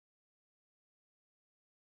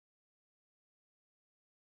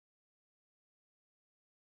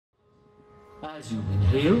As you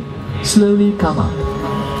inhale, slowly come up.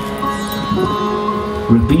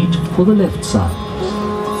 Repeat for the left side.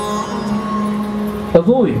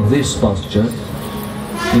 Avoid this posture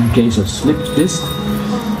in case of slipped disc,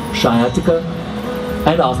 sciatica,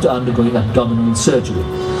 and after undergoing abdominal surgery.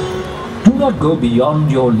 Do not go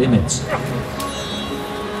beyond your limits.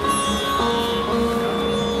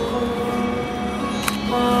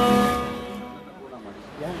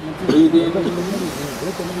 Breathe in,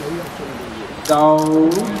 down,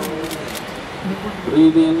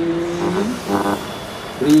 breathe in,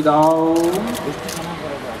 breathe out,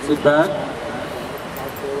 sit back.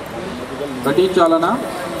 ಕಟಿ ಚಾಲನ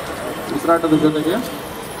ಉಸಿರಾಟದ ಜೊತೆಗೆ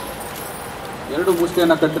ಎರಡು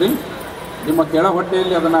ಮುಷ್ಟಿಯನ್ನು ಕಟ್ಟಿರಿ. ನಿಮ್ಮ ಕೆಳ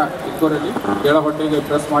ಹೊಟ್ಟೆಯಲ್ಲಿ ಅದನ್ನು ಇಟ್ಕೋರಿ. ಕೆಳ ಹೊಟ್ಟೆಗೆ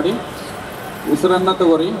press ಮಾಡಿ ಉಸಿರನ್ನು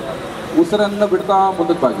ತಗೋರಿ. ಉಸಿರನ್ನು ಬಿಡ್ತಾ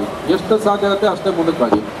ಮುಂದಕ್ಕೆ ಬಾಗಿ. ಎಷ್ಟು ಸಾಧ್ಯ ಆಗುತ್ತೆ ಅಷ್ಟೇ ಮುಂದಕ್ಕೆ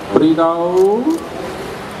ಬಾಗಿ. ಬ್ರೀದ್ ಔಟ್,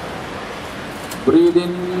 ಬ್ರೀದ್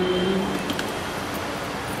ಇನ್.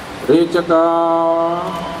 ರೇಚಕ,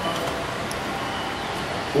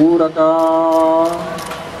 ಪೂರಕ,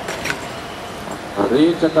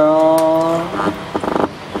 ರೇಚಕ,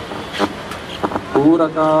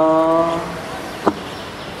 ಪೂರಕ.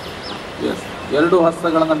 ಎಸ್, ಎರಡು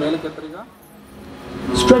ಹಸ್ತಗಳನ್ನು ಮೇಲಕ್ಕೆತ್ತರೀಗ.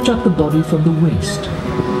 Stretch up the body from the waist.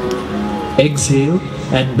 Exhale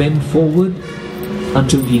and bend forward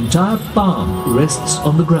until the entire palm rests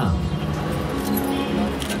on the ground.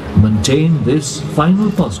 Maintain this final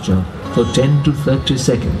posture for 10 to 30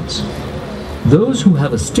 seconds. Those who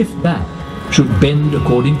have a stiff back should bend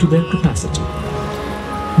according to their capacity.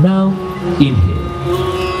 Now, inhale.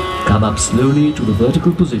 Come up slowly to the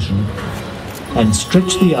vertical position and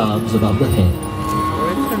stretch the arms above the head.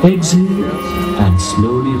 Exhale and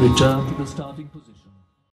slowly return to the starting position.